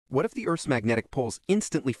What if the Earth's magnetic poles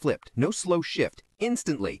instantly flipped? No slow shift,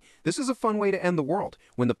 instantly. This is a fun way to end the world.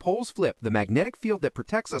 When the poles flip, the magnetic field that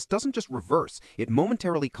protects us doesn't just reverse, it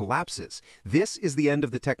momentarily collapses. This is the end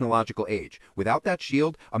of the technological age. Without that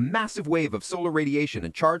shield, a massive wave of solar radiation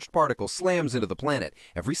and charged particles slams into the planet.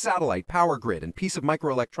 Every satellite, power grid, and piece of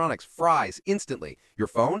microelectronics fries instantly. Your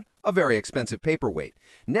phone? A very expensive paperweight.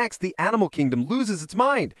 Next, the animal kingdom loses its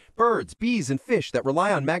mind. Birds, bees, and fish that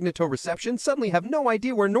rely on magnetoreception suddenly have no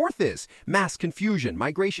idea where north is. Mass confusion,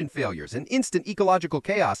 migration failures, and instant ecological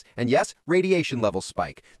chaos, and yes, radiation levels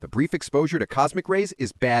spike. The brief exposure to cosmic rays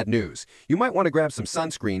is bad news. You might want to grab some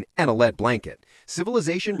sunscreen and a lead blanket.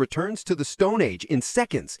 Civilization returns to the Stone Age in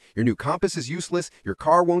seconds. Your new compass is useless, your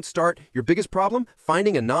car won't start, your biggest problem?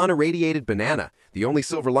 Finding a non-irradiated banana. The only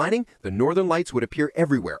silver lining? The northern lights would appear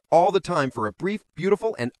everywhere, all the time for a brief,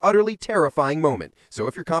 beautiful, and utterly terrifying moment. So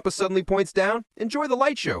if your compass suddenly points down, enjoy the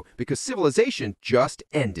light show, because civilization just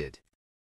ended.